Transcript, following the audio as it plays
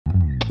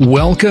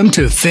Welcome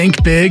to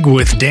Think Big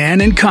with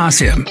Dan and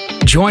Qasim.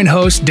 Join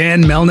hosts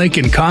Dan Melnick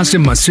and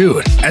Qasim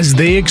Masood as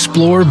they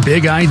explore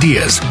big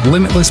ideas,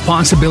 limitless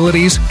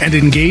possibilities, and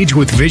engage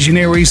with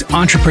visionaries,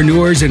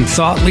 entrepreneurs, and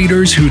thought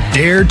leaders who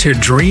dare to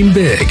dream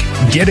big,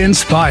 get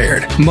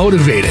inspired,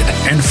 motivated,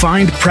 and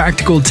find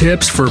practical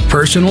tips for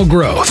personal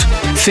growth.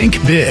 Think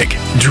big,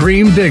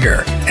 dream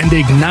bigger, and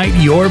ignite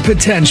your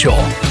potential.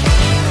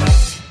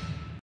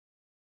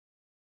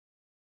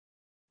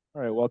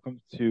 All right, welcome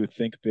to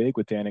Think Big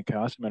with Dan and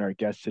Qasim, and our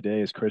guest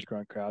today is Chris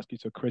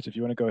Gronkowski. So, Chris, if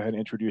you want to go ahead and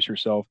introduce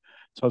yourself,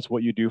 tell us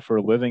what you do for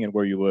a living and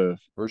where you live.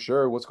 For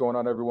sure. What's going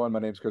on, everyone? My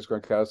name is Chris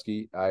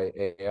Gronkowski. I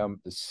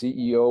am the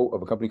CEO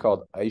of a company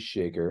called Ice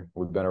Shaker.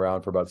 We've been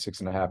around for about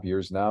 6.5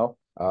 years now.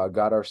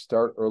 Got our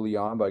start early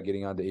on by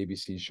getting onto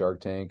ABC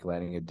Shark Tank,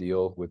 landing a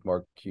deal with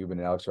Mark Cuban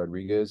and Alex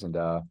Rodriguez, and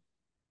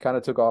kind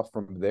of took off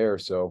from there.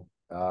 So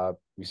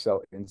we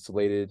sell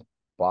insulated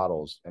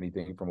bottles,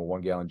 anything from a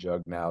 1-gallon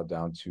jug now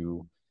down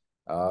to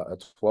a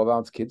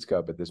 12-ounce kids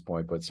cup at this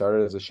point, but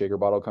started as a shaker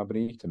bottle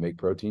company to make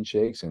protein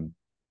shakes and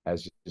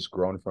has just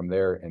grown from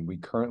there. And we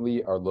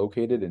currently are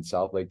located in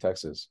South Lake,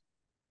 Texas.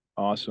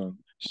 Awesome.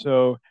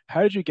 So,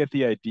 how did you get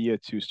the idea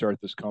to start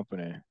this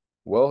company?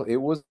 Well, it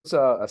was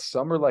a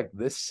summer like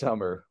this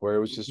summer where it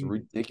was just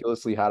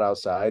ridiculously hot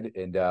outside.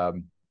 And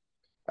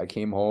I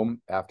came home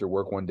after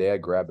work one day. I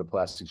grabbed a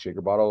plastic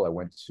shaker bottle. I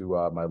went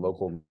to my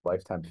local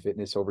Lifetime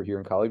Fitness over here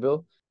in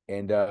Colleyville.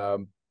 And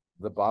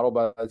the bottle,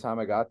 by the time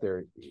I got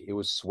there, it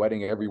was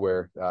sweating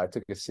everywhere. I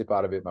took a sip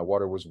out of it. My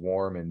water was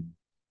warm and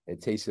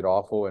it tasted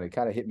awful. And it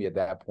kind of hit me at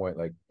that point,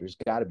 like there's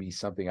got to be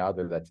something out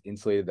there that's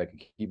insulated that can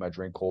keep my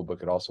drink cold, but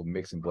could also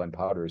mix and blend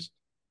powders.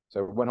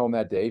 So I went home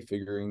that day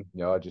figuring,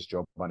 I just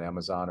jumped on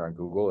Amazon or on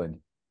Google. And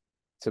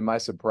to my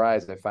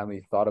surprise, I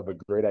finally thought of a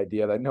great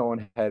idea that no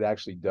one had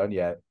actually done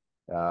yet.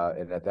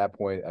 And at that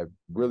point, I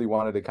really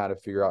wanted to kind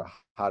of figure out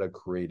how to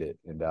create it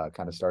and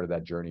kind of started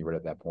that journey right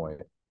at that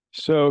point.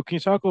 So, can you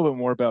talk a little bit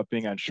more about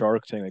being on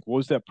Shark Tank? Like, what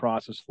was that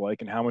process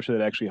like, and how much did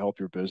it actually help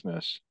your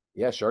business?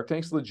 Yeah, Shark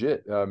Tank's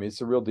legit.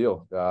 It's a real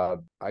deal.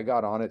 I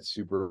got on it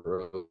super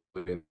early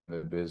in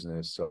the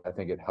business, so I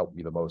think it helped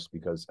me the most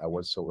because I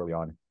was so early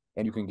on.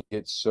 And you can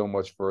get so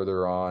much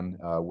further on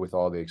with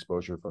all the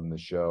exposure from the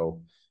show.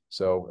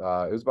 So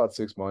it was about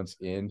 6 months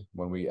in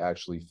when we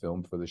actually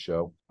filmed for the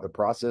show. The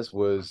process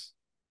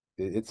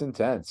it's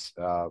intense.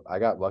 I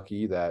got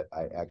lucky that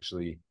I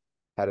actually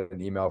had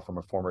an email from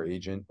a former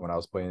agent when I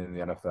was playing in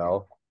the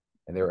NFL,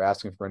 and they were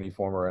asking for any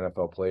former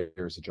NFL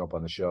players to jump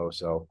on the show.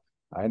 So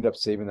I ended up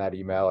saving that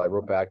email. I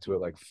wrote back to it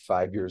like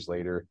 5 years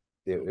later.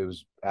 It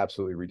was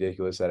absolutely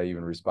ridiculous that I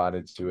even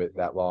responded to it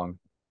that long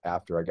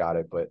after I got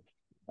it, but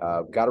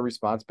got a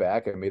response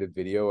back. I made a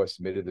video. I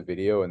submitted the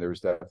video, and there was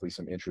definitely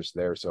some interest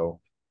there. So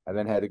I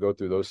then had to go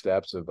through those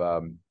steps of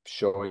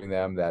showing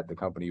them that the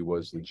company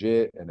was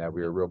legit and that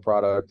we were a real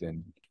product.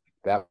 And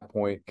that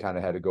point kind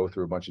of had to go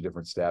through a bunch of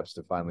different steps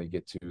to finally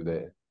get to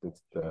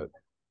the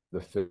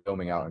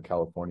filming out in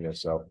California.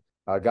 So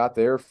I got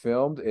there,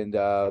 filmed, and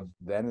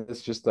then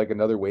it's just like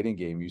another waiting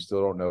game. You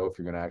still don't know if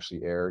you're going to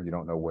actually air. You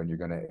don't know when you're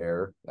going to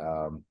air.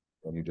 And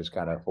you're just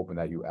kind of hoping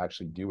that you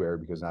actually do air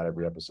because not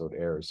every episode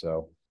airs.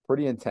 So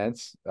pretty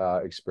intense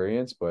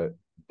experience, but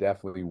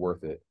definitely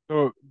worth it.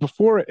 So,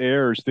 before it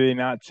airs, do they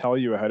not tell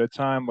you ahead of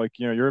time? Like,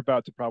 you're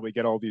about to probably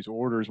get all these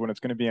orders when it's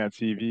going to be on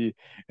TV,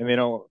 and they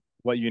don't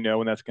let you know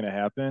when that's going to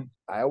happen?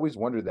 I always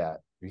wondered that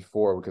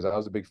before because I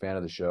was a big fan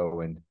of the show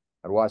and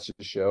I'd watch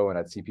the show and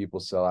I'd see people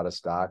sell out of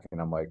stock.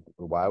 And I'm like,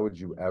 why would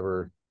you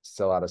ever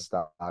sell out of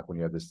stock when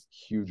you have this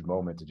huge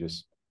moment to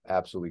just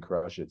absolutely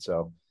crush it?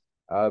 So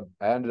I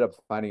ended up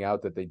finding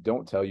out that they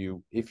don't tell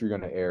you if you're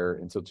going to air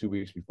until 2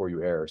 weeks before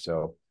you air.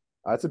 So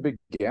that's a big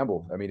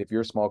gamble. I mean, if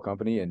you're a small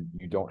company and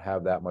you don't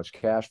have that much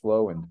cash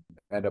flow and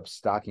end up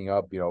stocking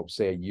up,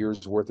 say a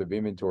year's worth of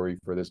inventory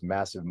for this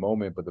massive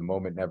moment, but the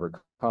moment never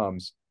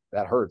comes,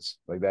 that hurts.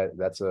 Like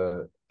that's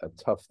a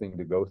tough thing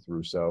to go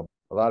through. So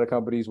a lot of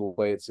companies will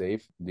play it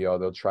safe.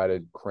 They'll try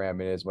to cram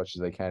in as much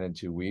as they can in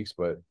 2 weeks,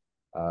 but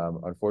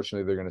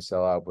unfortunately they're going to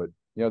sell out. But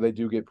they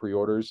do get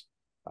pre-orders.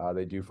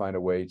 They do find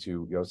a way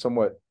to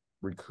somewhat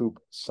recoup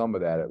some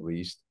of that at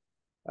least.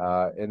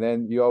 And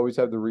then you always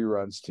have the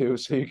reruns too,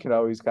 so you can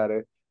always kind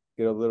of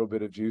get a little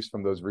bit of juice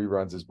from those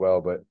reruns as well.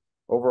 But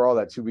overall,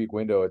 that 2 week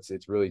window,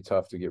 it's really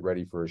tough to get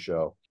ready for a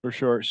show. For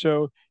sure.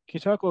 So, can you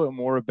talk a little bit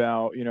more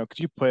about, because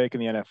you play like in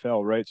the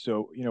NFL, right?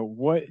 So,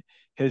 what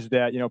has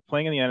that,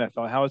 playing in the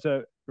NFL, how has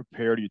that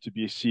prepared you to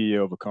be a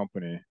CEO of a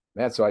company?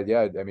 Man, so I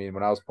mean,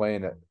 when I was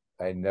playing,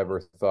 I never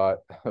thought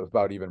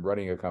about even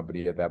running a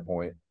company at that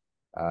point.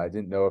 I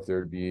didn't know if there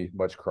would be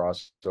much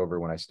crossover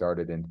when I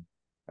started. And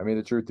I mean,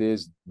 the truth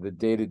is the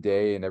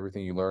day-to-day and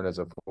everything you learn as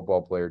a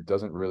football player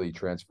doesn't really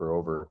transfer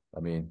over. I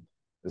mean,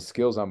 the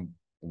skills I'm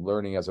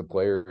learning as a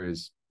player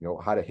is,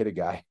 how to hit a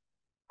guy,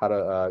 how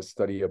to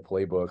study a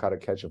playbook, how to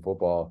catch a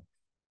football.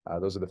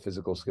 Those are the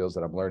physical skills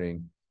that I'm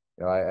learning.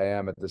 I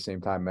am at the same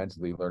time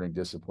mentally learning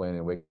discipline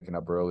and waking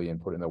up early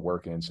and putting the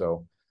work in.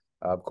 So,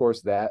 of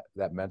course, that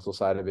mental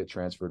side of it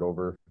transferred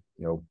over.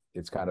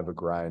 it's kind of a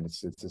grind.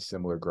 It's a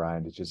similar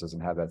grind. It just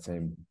doesn't have that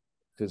same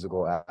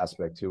physical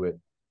aspect to it.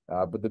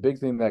 But the big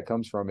thing that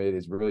comes from it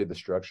is really the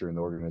structure in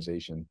the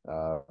organization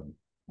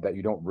that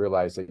you don't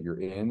realize that you're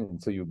in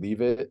until you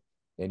leave it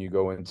and you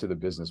go into the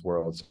business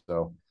world.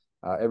 So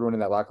everyone in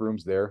that locker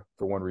room's there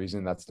for one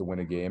reason. That's to win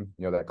a game.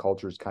 That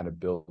culture is kind of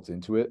built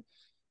into it.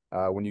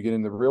 When you get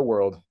in the real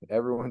world,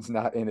 everyone's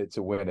not in it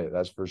to win it.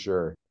 That's for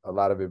sure. A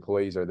lot of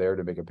employees are there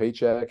to make a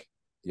paycheck.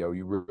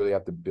 You really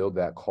have to build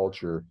that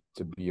culture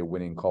to be a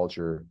winning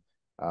culture.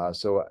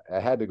 So I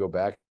had to go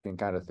back and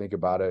kind of think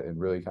about it and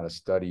really kind of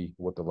study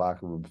what the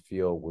locker room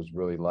feel was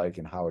really like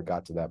and how it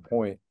got to that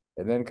point,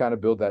 and then kind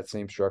of build that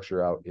same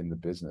structure out in the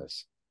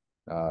business.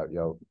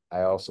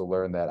 I also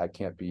learned that I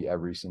can't be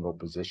every single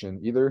position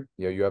either.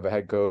 You have a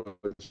head coach,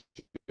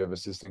 you have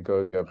assistant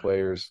coach, you have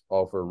players,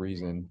 all for a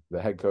reason.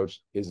 The head coach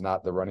is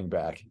not the running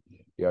back.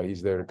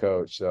 He's there to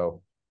coach.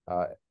 So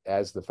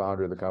as the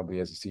founder of the company,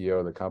 as the CEO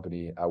of the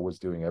company, I was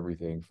doing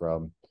everything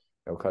from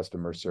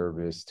customer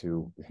service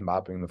to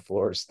mopping the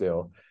floor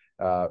still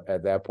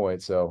at that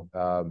point. So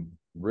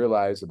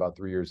realized about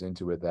 3 years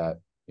into it that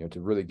to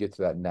really get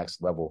to that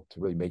next level, to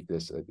really make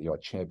this a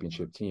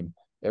championship team,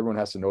 everyone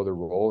has to know their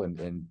role,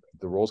 and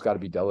the roles got to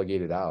be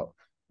delegated out.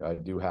 I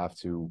do have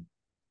to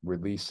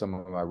release some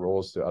of my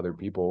roles to other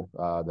people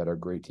that are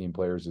great team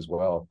players as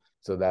well,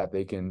 so that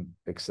they can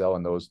excel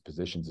in those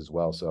positions as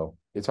well. So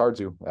it's hard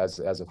to, as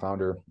a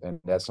founder and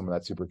as someone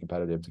that's super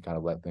competitive, to kind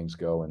of let things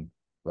go and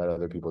let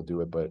other people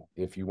do it. But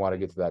if you want to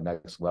get to that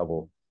next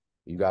level,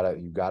 you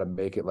gotta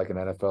make it like an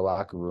NFL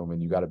locker room,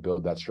 and you got to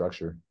build that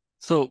structure.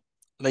 So,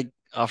 like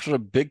after a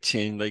big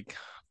change, like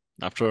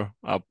after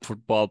a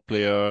football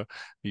player,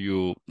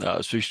 you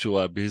switch to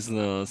a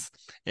business,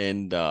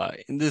 and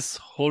in this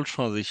whole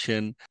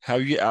transition,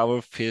 have you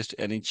ever faced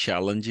any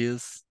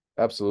challenges?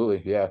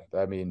 Absolutely, yeah.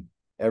 I mean,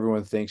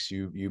 everyone thinks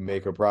you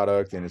make a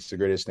product and it's the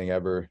greatest thing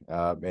ever,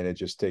 and it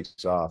just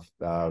takes off.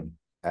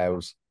 I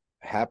was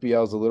happy I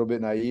was a little bit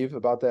naive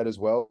about that as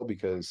well,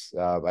 because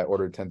I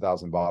ordered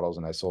 10,000 bottles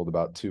and I sold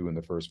about 2 in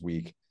the first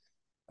week.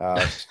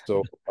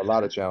 So a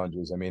lot of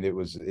challenges. I mean,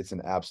 it's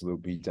an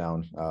absolute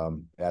beatdown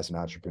as an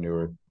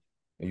entrepreneur.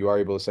 You are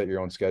able to set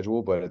your own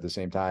schedule, but at the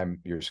same time,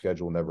 your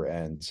schedule never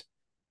ends.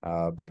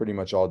 Pretty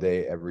much all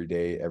day, every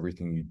day,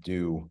 everything you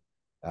do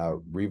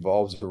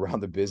revolves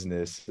around the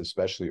business,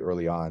 especially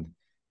early on.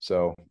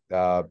 So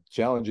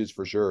challenges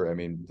for sure. I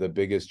mean, the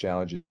biggest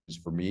challenges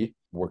for me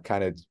were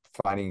kind of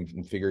finding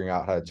and figuring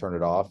out how to turn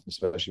it off,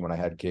 especially when I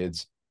had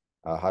kids.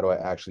 How do I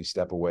actually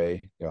step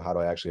away? How do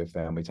I actually have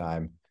family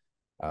time?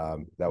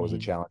 That was a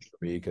challenge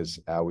for me because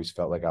I always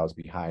felt like I was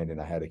behind and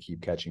I had to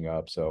keep catching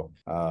up. So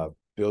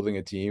building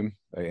a team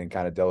and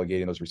kind of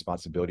delegating those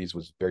responsibilities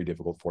was very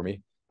difficult for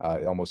me.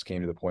 It almost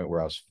came to the point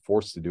where I was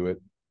forced to do it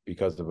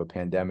because of a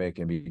pandemic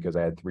and because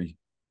I had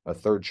a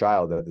third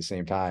child at the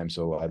same time.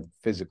 So I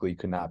physically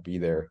could not be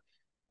there,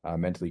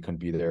 mentally couldn't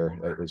be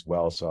there as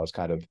well. So I was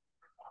kind of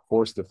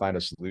forced to find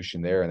a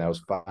solution there. And that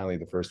was finally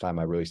the first time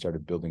I really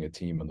started building a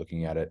team and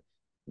looking at it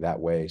that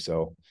way.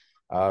 So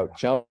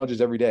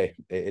challenges every day.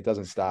 It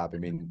doesn't stop. I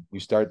mean, you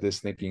start this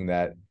thinking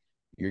that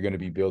you're going to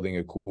be building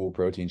a cool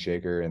protein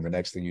shaker, and the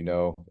next thing you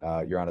know,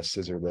 you're on a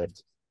scissor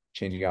lift,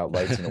 changing out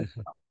lights in a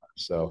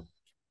so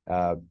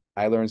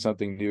I learn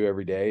something new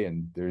every day,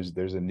 and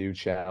there's a new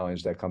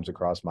challenge that comes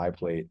across my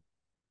plate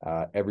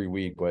every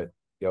week. But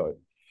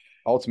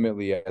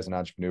ultimately, as an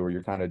entrepreneur,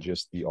 you're kind of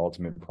just the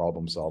ultimate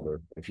problem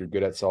solver. If you're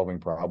good at solving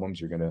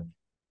problems, you're going to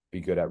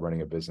be good at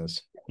running a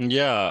business.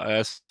 Yeah,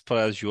 as far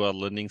as you are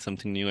learning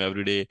something new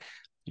every day,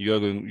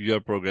 you are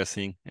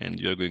progressing, and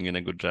you are going in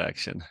a good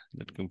direction.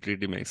 That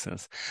completely makes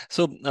sense.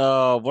 So,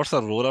 what's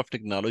the role of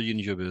technology in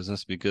your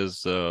business?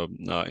 Because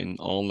in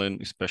online,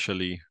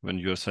 especially when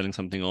you are selling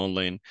something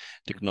online,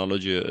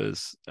 technology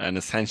is an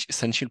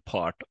essential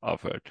part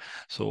of it.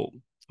 So,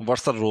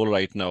 what's the role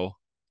right now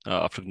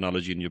of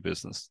technology in your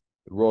business?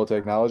 The role of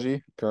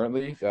technology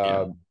currently,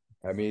 Yeah.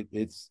 I mean,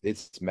 it's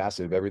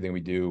massive. Everything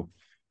we do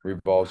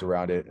revolves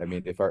around it. I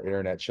mean, if our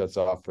internet shuts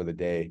off for the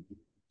day,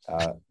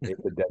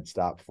 it's a dead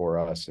stop for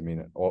us. I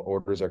mean, all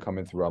orders are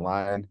coming through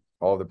online.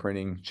 All the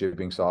printing,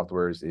 shipping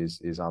software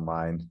is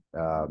online.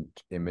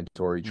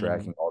 Inventory Mm.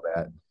 tracking, all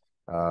that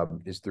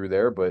is through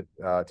there. But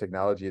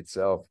technology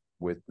itself,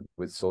 with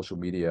social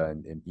media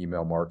and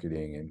email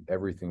marketing and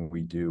everything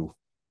we do,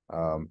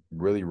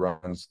 really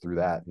runs through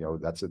that.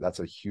 That's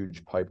a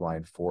huge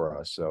pipeline for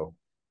us. So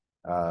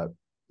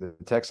the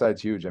tech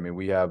side's huge. I mean,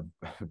 we have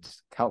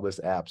countless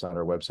apps on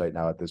our website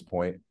now at this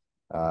point.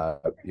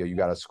 You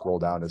got to scroll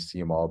down to see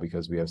them all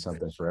because we have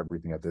something for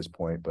everything at this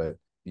point. But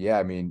yeah,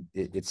 I mean,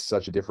 it's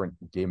such a different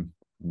game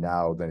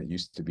now than it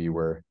used to be,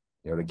 where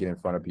to get in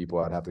front of people,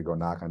 I'd have to go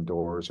knock on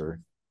doors or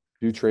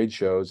do trade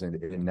shows, and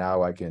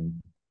now I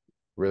can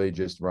really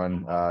just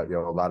run a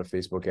lot of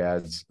Facebook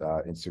ads.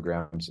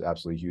 Instagram's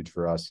absolutely huge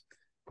for us.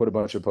 Put a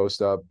bunch of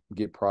posts up,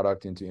 get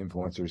product into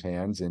influencers'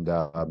 hands, and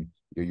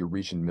you're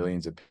reaching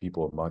millions of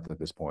people a month at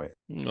this point.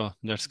 Oh,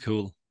 that's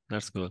cool.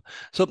 That's cool.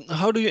 So,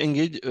 how do you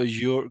engage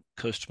your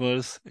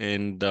customers,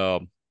 and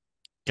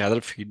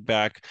gather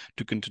feedback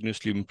to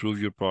continuously improve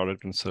your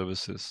product and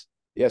services?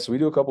 Yeah, so we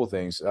do a couple of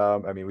things.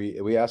 I mean,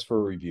 we ask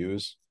for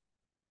reviews.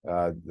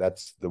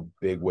 That's the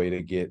big way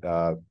to get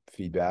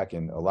feedback.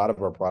 And a lot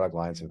of our product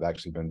lines have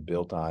actually been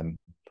built on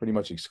pretty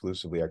much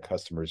exclusively our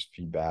customers'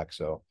 feedback.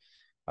 So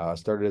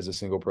started as a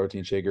single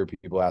protein shaker.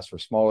 People asked for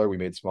smaller, we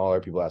made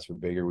smaller. People asked for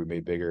bigger, we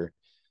made bigger.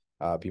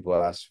 People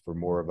asked for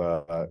more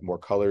of more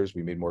colors,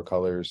 we made more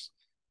colors.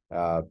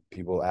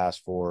 People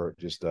asked for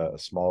just a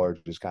smaller,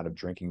 just kind of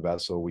drinking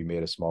vessel. We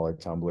made a smaller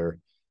tumbler.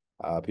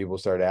 People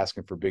started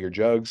asking for bigger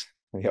jugs,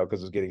 because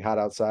it was getting hot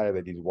outside.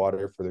 They needed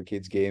water for their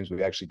kids' games.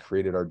 We actually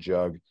created our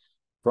jug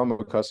from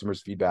a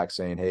customer's feedback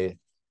saying, hey,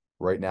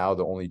 right now,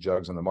 the only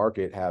jugs on the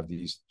market have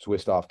these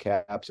twist off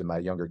caps, and my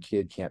younger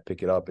kid can't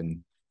pick it up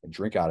and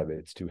drink out of it.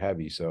 It's too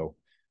heavy. So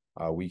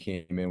we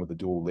came in with a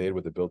dual lid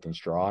with a built-in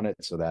straw on it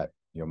so that,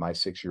 my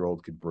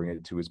 6-year-old could bring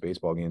it to his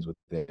baseball games with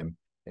him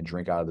and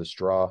drink out of the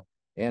straw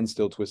and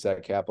still twist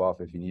that cap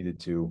off if he needed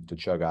to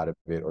chug out of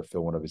it or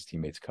fill one of his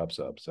teammates' cups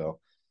up. So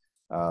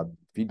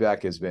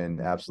feedback has been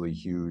absolutely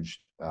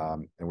huge.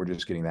 And we're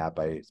just getting that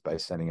by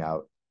sending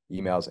out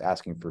emails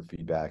asking for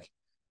feedback.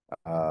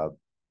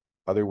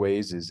 Other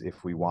ways is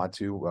if we want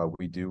to,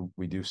 we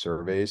do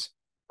surveys.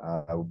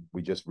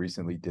 We just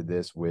recently did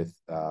this with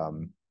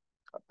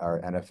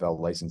our NFL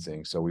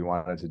licensing. So we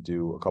wanted to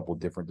do a couple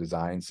different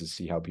designs to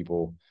see how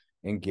people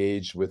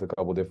engage with a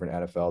couple different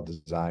NFL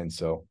designs.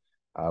 So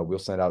we'll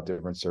send out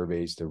different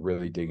surveys to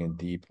really dig in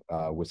deep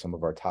with some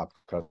of our top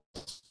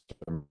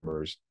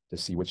customers to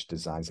see which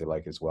designs they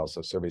like as well.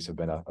 So surveys have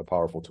been a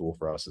powerful tool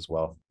for us as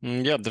well.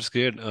 Yeah, that's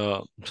great.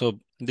 So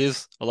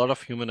there's a lot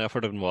of human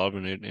effort involved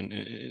in it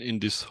in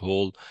this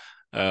whole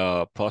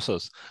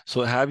process.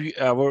 So have you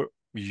ever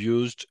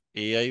used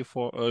AI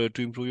for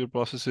to improve your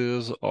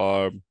processes,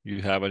 or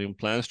you have any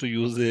plans to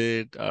use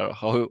it, or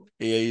how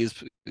AI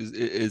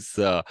is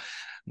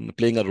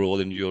playing a role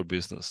in your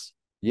business?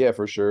 Yeah,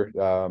 for sure.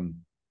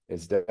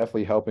 It's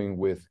definitely helping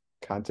with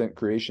content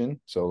creation.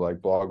 So like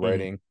blog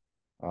writing,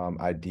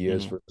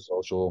 ideas for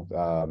social,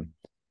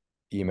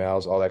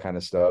 emails, all that kind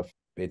of stuff.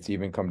 It's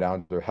even come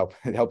down to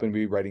helping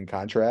me writing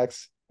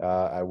contracts.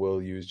 I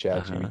will use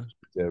ChatGPT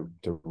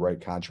to write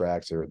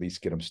contracts or at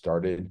least get them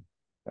started,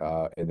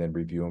 and then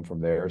review them from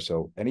there.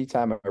 So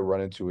anytime I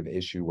run into an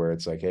issue where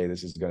it's like, hey,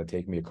 this is going to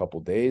take me a couple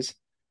days,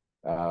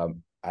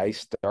 I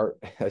start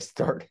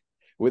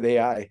with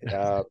AI.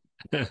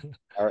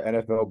 Our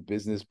NFL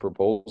business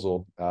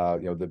proposal,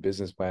 the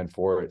business plan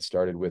for it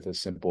started with a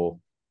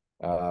simple,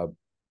 talk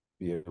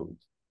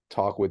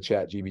with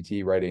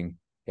ChatGPT, writing,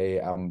 hey,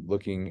 I'm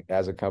looking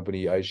as a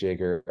company, Ice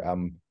Shaker,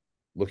 I'm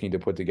looking to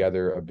put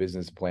together a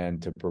business plan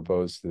to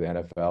propose to the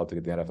NFL to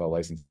get the NFL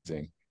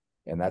licensing.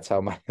 And that's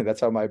how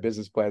my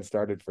business plan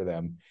started for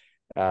them.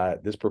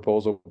 This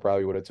proposal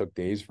probably would have took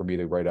days for me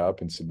to write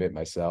up and submit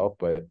myself,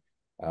 but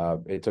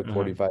it took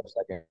 45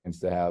 seconds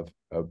to have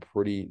a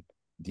pretty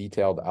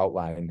detailed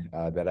outline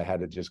that I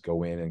had to just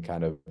go in and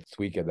kind of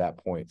tweak at that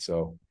point.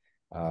 So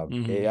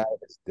AI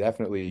is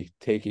definitely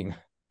taking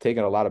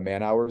a lot of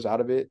man hours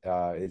out of it.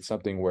 It's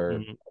something where I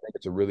think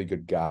it's a really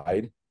good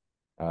guide.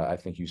 I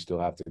think you still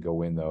have to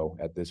go in though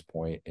at this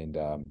point and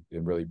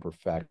really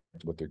perfect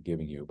what they're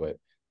giving you, but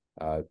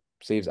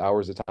saves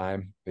hours of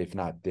time, if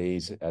not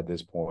days at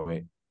this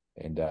point.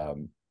 And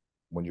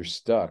when you're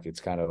stuck,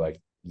 it's kind of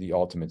like the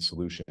ultimate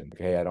solution.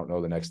 Okay, I don't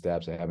know the next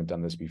steps. I haven't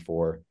done this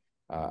before.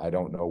 I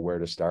don't know where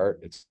to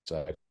start. It's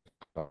like,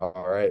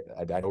 all right,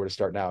 I know where to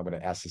start now. I'm going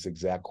to ask this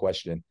exact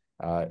question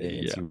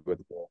and see what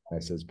the AI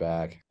says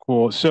back.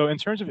 Cool. So in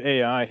terms of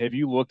AI, have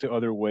you looked at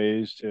other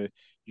ways to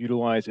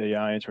utilize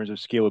AI in terms of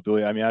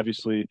scalability? I mean,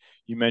 obviously,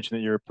 you mentioned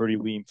that you're a pretty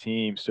lean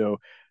team. So,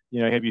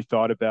 have you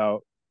thought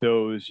about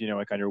those,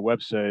 like on your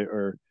website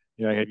or,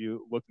 have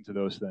you looked into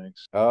those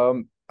things?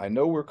 I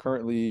know we're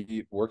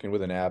currently working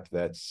with an app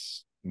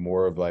that's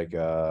more of like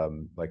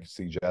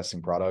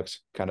suggesting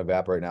products kind of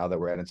app right now that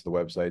we're adding to the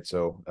website.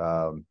 So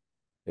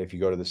if you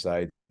go to the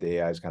site, the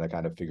AI is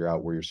kind of figure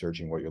out where you're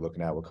searching, what you're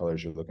looking at, what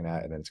colors you're looking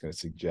at, and then it's going to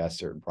suggest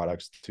certain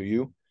products to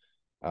you.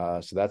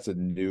 So that's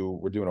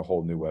we're doing a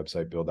whole new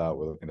website build out.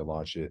 We're looking to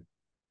launch it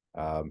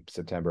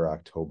September,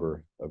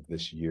 October of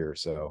this year.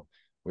 So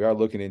we are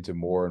looking into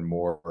more and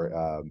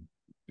more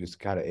just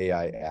kind of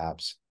AI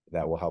apps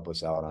that will help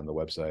us out on the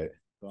website.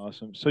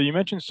 Awesome. So you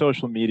mentioned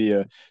social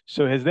media.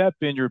 So has that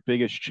been your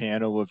biggest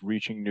channel of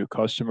reaching new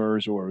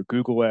customers or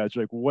Google ads?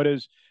 Like what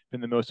has been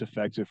the most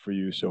effective for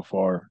you so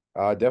far?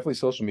 Definitely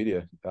social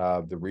media.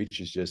 The reach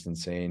is just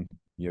insane.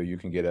 You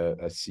can get a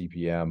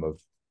CPM of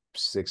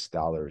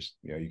 $6.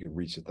 You can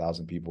reach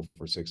 1,000 people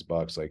for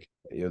 $6. Like,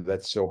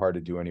 that's so hard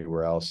to do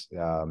anywhere else.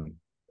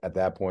 At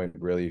that point,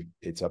 really,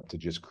 it's up to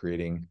just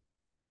creating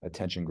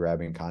attention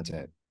grabbing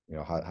content.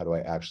 How do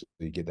I actually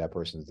get that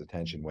person's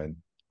attention when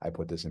I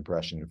put this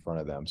impression in front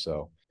of them?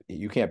 So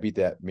you can't beat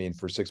that. I mean,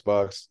 for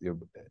 $6,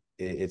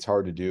 it's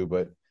hard to do,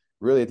 but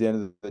really at the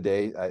end of the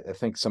day, I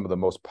think some of the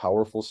most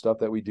powerful stuff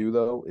that we do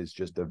though is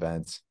just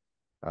events.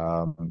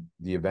 The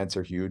events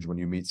are huge. When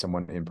you meet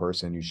someone in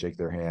person, you shake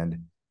their hand.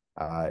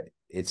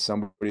 It's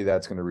somebody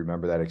that's going to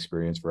remember that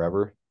experience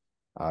forever.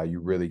 You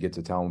really get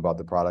to tell them about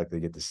the product. They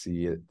get to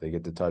see it. They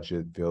get to touch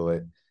it, feel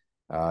it.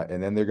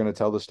 And then they're going to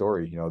tell the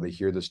story. You know, they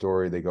hear the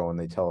story. They go and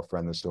they tell a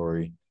friend the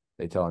story.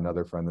 They tell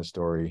another friend the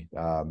story.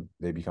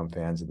 They become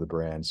fans of the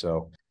brand.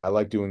 So I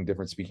like doing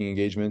different speaking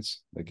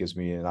engagements. That gives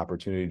me an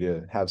opportunity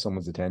to have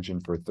someone's attention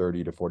for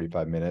 30 to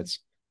 45 minutes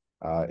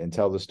and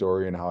tell the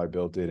story and how I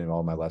built it and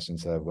all my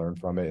lessons that I've learned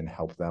from it and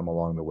help them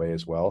along the way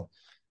as well.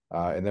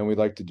 And then we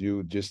like to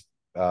do just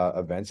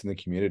events in the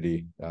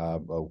community,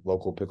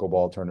 local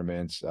pickleball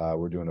tournaments.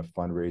 We're doing a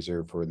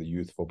fundraiser for the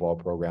youth football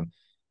program,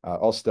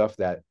 all stuff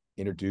that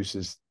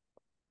introduces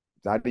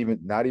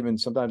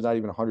sometimes not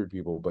even 100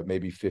 people, but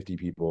maybe 50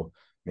 people,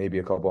 maybe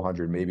a couple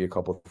hundred, maybe a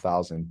couple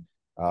thousand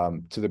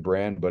to the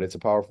brand. But it's a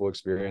powerful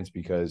experience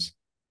because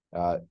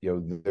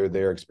they're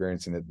there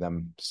experiencing it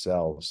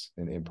themselves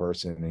in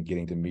person and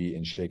getting to meet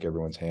and shake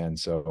everyone's hand.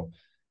 So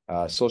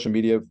social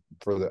media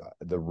for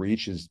the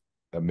reach is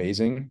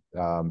amazing.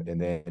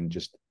 And then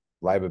just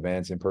live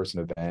events,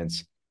 in-person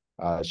events,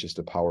 it's just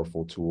a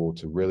powerful tool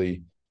to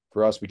really,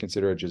 for us, we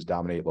consider it just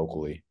dominate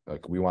locally.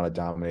 Like we want to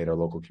dominate our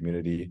local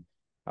community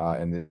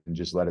and then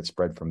just let it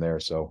spread from there.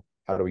 So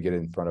how do we get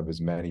in front of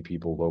as many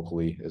people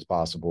locally as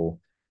possible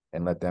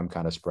and let them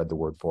kind of spread the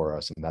word for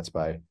us? And that's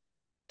by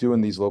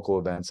doing these local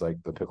events like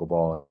the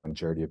pickleball and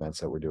charity events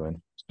that we're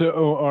doing.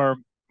 So are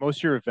most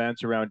of your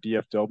events around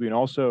DFW? And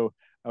also,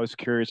 I was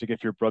curious, like,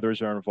 if your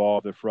brothers are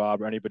involved, if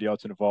Rob or anybody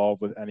else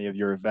involved with any of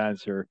your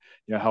events, or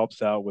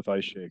helps out with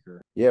Ice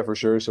Shaker. Yeah, for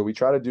sure. So we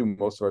try to do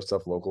most of our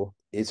stuff local.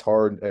 It's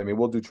hard. I mean,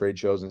 we'll do trade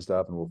shows and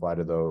stuff, and we'll fly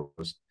to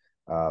those.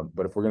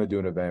 But if we're going to do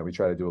an event, we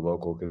try to do it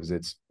local because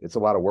it's a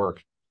lot of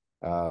work,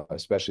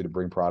 especially to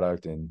bring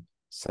product and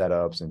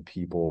setups and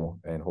people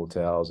and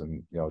hotels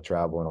and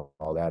travel and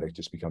all that. It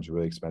just becomes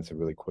really expensive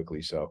really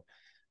quickly. So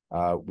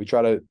we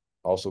try to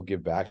also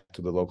give back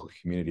to the local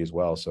community as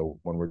well. So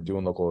when we're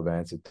doing local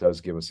events, it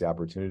does give us the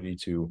opportunity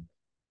to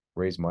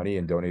raise money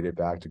and donate it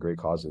back to great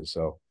causes.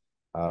 So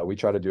we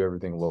try to do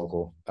everything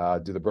local.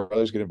 Do the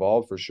brothers get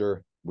involved? For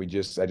sure. I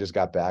just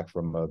got back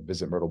from a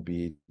Visit Myrtle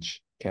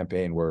Beach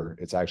campaign where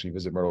it's actually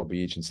Visit Myrtle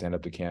Beach and Stand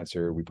Up to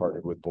Cancer. We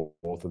partnered with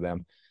both of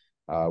them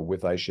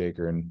with Ice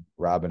Shaker, and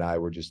Rob and I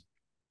were just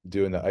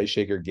doing the Ice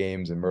Shaker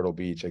games in Myrtle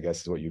Beach, I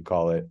guess is what you'd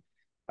call it,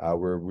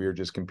 where we were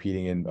just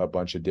competing in a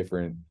bunch of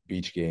different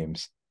beach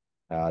games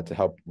to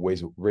help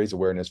raise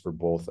awareness for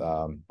both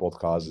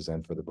causes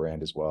and for the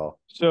brand as well.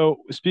 So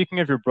speaking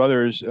of your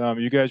brothers,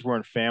 you guys were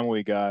in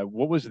Family Guy.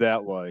 What was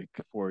that like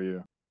for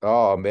you?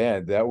 Oh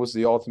man, that was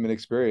the ultimate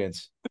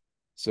experience.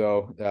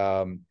 So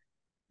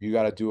you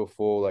got to do a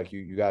full, like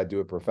you got to do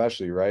it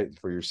professionally, right?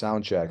 For your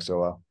sound check.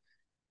 So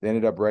they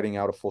ended up renting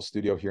out a full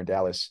studio here in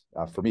Dallas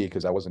for me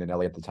because I wasn't in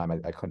LA at the time.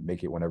 I couldn't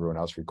make it when everyone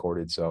else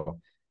recorded. So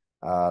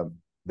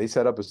they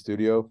set up a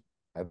studio.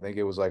 I think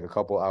it was like a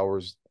couple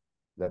hours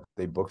that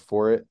they booked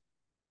for it.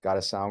 Got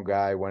a sound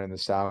guy, went in the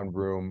sound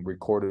room,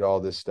 recorded all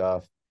this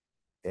stuff,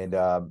 and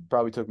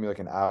probably took me like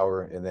an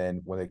hour. And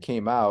then when it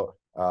came out,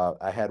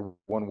 I had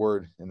one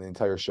word in the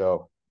entire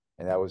show,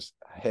 and that was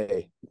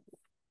 "Hey."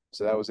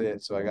 So that was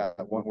it. So I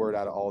got one word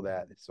out of all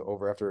that. So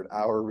after an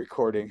hour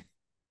recording,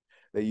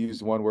 they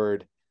used one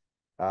word.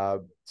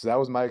 So that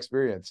was my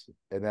experience.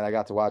 And then I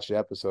got to watch the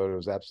episode. It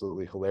was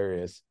absolutely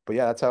hilarious. But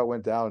yeah, that's how it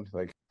went down.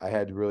 Like I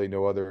had really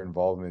no other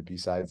involvement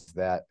besides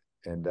that.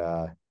 And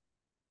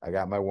I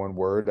got my one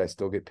word. I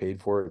still get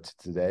paid for it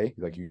today.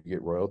 Like you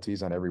get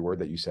royalties on every word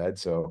that you said.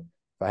 So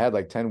if I had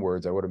like 10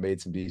 words, I would have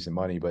made some decent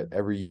money. But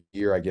every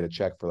year I get a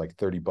check for like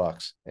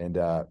 $30. And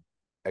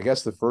I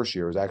guess the first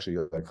year was actually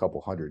like a couple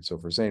hundred. So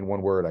for saying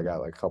one word, I got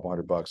like a couple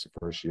 $100 the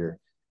first year.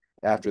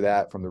 After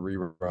that, from the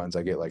reruns,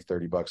 I get like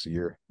 $30 a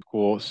year.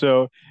 Cool.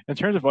 So in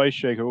terms of Ice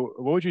Shaker,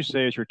 what would you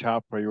say is your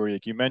top priority?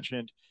 Like you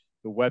mentioned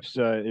the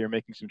website, you're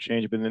making some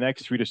change, but in the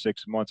next 3 to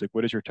 6 months, like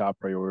what is your top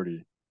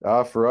priority?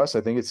 For us,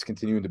 I think it's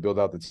continuing to build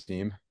out the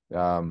team.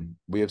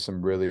 We have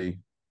some really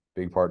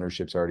big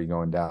partnerships already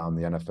going down.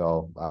 The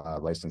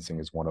NFL licensing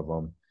is one of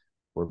them.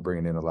 We're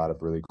bringing in a lot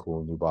of really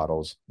cool new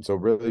bottles. So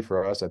really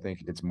for us, I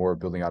think it's more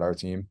building out our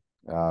team,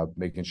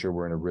 making sure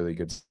we're in a really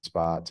good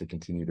spot to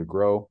continue to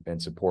grow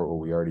and support what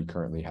we already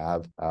currently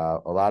have.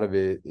 A lot of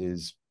it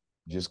is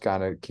just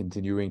kind of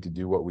continuing to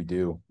do what we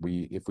do.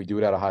 If we do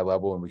it at a high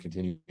level and we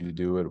continue to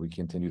do it, we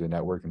continue to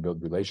network and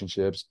build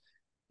relationships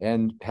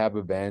and have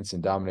events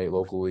and dominate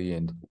locally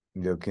and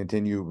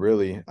continue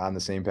really on the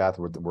same path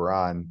we're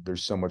on.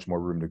 There's so much more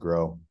room to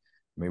grow.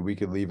 I mean, we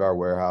could leave our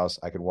warehouse.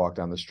 I could walk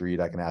down the street.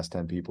 I can ask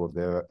 10 people if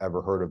they've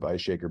ever heard of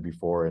Ice Shaker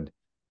before. And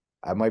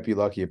I might be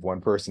lucky if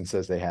one person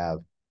says they have,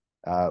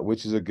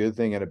 which is a good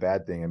thing and a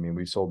bad thing. I mean,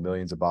 we've sold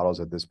millions of bottles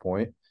at this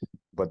point,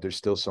 but there's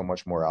still so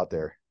much more out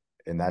there.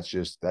 And that's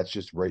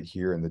just right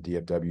here in the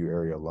DFW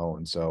area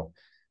alone. So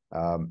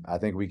I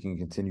think we can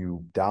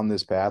continue down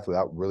this path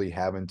without really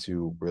having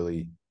to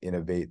really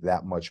innovate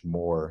that much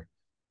more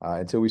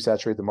until we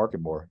saturate the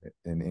market more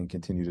and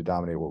continue to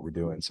dominate what we're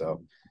doing.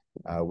 So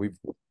we've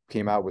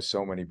came out with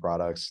so many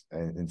products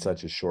in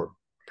such a short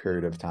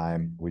period of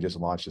time. We just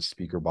launched a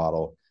speaker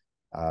bottle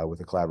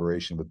with a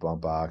collaboration with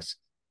Bumpbox.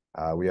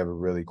 We have a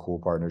really cool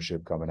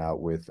partnership coming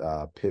out with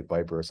Pit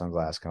Viper, a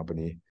sunglass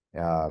company,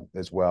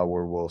 as well,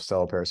 where we'll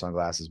sell a pair of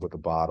sunglasses with a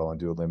bottle and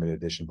do a limited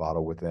edition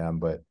bottle with them.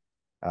 But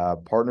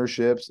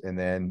partnerships, and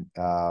then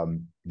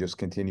just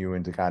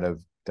continuing to kind of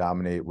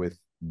dominate with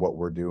what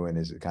we're doing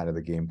is kind of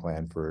the game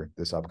plan for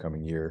this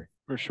upcoming year.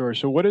 For sure.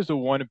 So, what is the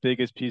one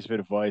biggest piece of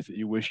advice that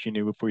you wish you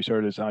knew before you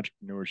started this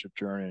entrepreneurship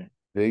journey?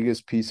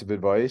 Biggest piece of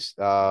advice,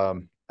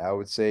 I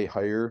would say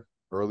hire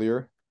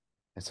earlier.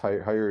 It's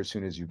hire as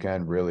soon as you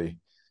can, really.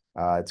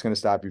 It's going to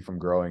stop you from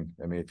growing.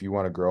 I mean, if you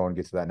want to grow and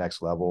get to that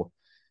next level,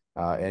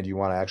 and you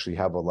want to actually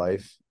have a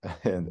life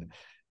and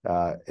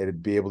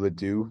be able to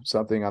do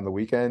something on the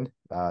weekend,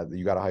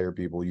 you got to hire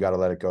people. You got to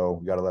let it go.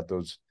 You got to let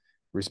those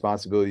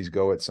responsibilities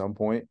go at some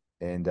point.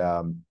 And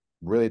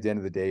really, at the end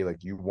of the day,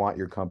 like, you want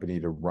your company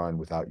to run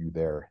without you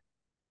there.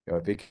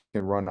 If it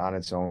can run on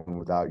its own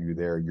without you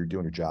there, you're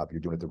doing your job.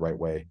 You're doing it the right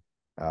way.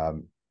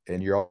 And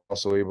you're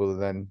also able to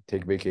then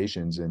take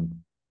vacations and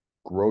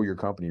grow your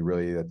company,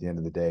 really, at the end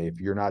of the day. If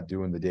you're not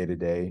doing the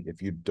day-to-day,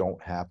 if you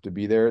don't have to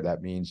be there,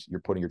 that means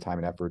you're putting your time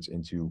and efforts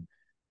into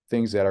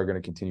things that are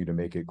going to continue to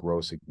make it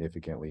grow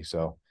significantly.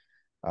 So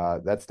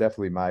that's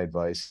definitely my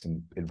advice,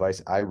 and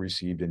advice I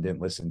received and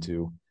didn't listen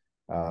to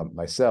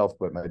myself,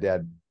 but my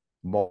dad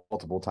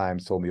multiple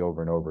times told me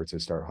over and over to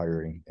start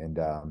hiring. And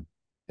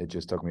it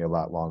just took me a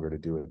lot longer to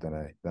do it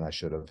than I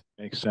should have.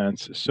 Makes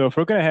sense. So, if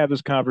we're going to have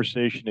this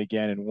conversation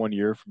again in 1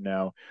 year from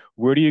now,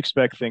 where do you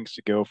expect things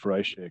to go for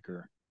Ice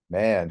Shaker?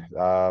 Man,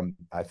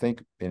 I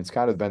think, and it's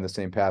kind of been the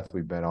same path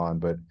we've been on,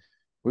 but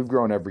we've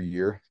grown every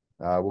year.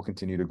 We'll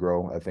continue to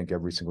grow, I think,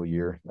 every single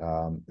year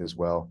as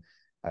well.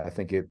 I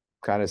think it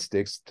kind of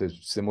sticks to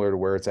similar to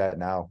where it's at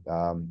now.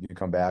 You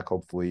come back,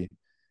 hopefully,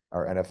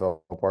 our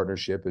NFL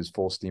partnership is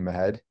full steam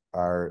ahead.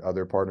 Our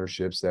other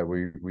partnerships that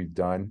we've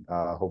done,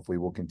 hopefully,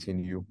 will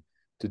continue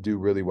to do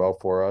really well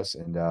for us,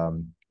 and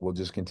we'll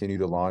just continue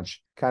to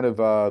launch kind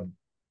of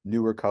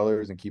newer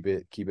colors and keep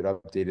it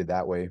updated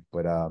that way.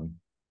 But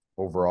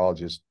overall,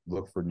 just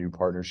look for new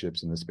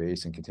partnerships in the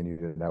space and continue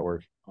to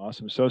network.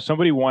 Awesome. So, if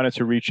somebody wanted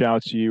to reach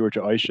out to you or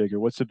to Ice Shaker,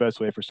 what's the best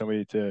way for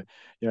somebody to,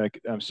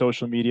 like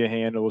social media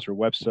handles or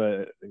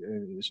website?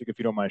 If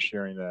you don't mind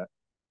sharing that.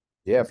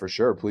 Yeah, for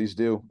sure. Please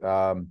do.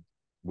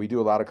 We do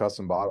a lot of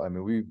custom bottle. I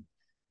mean,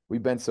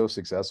 we've been so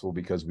successful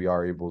because we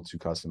are able to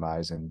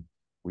customize, and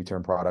we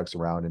turn products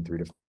around in 3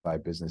 to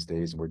 5 business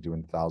days, and we're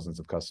doing thousands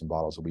of custom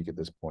bottles a week at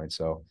this point.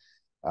 So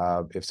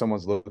if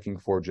someone's looking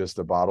for just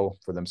a bottle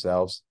for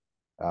themselves,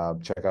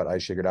 check out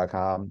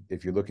iceshaker.com.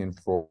 If you're looking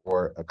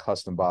for a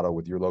custom bottle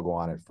with your logo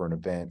on it for an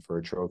event, for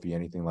a trophy,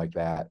 anything like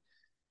that,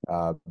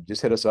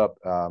 just hit us up,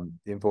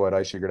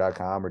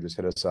 info@iceshaker.com, or just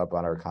hit us up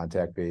on our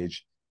contact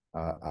page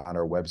on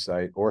our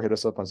website, or hit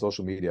us up on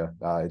social media.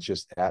 It's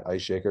just at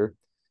Ice Shaker,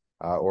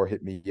 or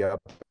hit me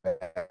up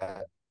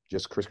at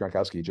just Chris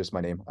Gronkowski, just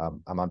my name.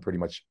 I'm on pretty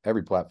much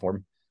every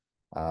platform.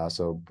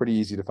 So pretty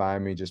easy to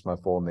find me, just my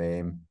full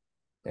name.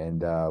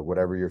 And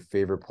whatever your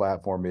favorite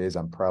platform is,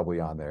 I'm probably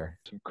on there.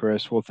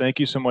 Chris, well, thank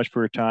you so much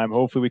for your time.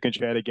 Hopefully, we can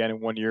chat again in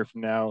 1 year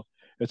from now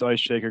as Ice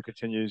Shaker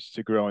continues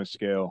to grow and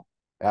scale.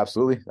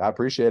 Absolutely. I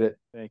appreciate it.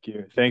 Thank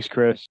you. Thanks,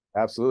 Chris.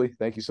 Absolutely.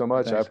 Thank you so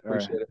much. I Thanks. All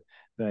right. appreciate it.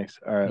 Thanks.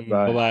 All right.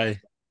 Bye. Bye bye.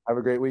 Have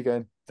a great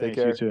weekend. Take Thanks.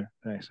 You care. too.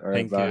 Thanks. All right.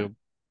 Thank Bye. you.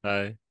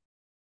 Bye.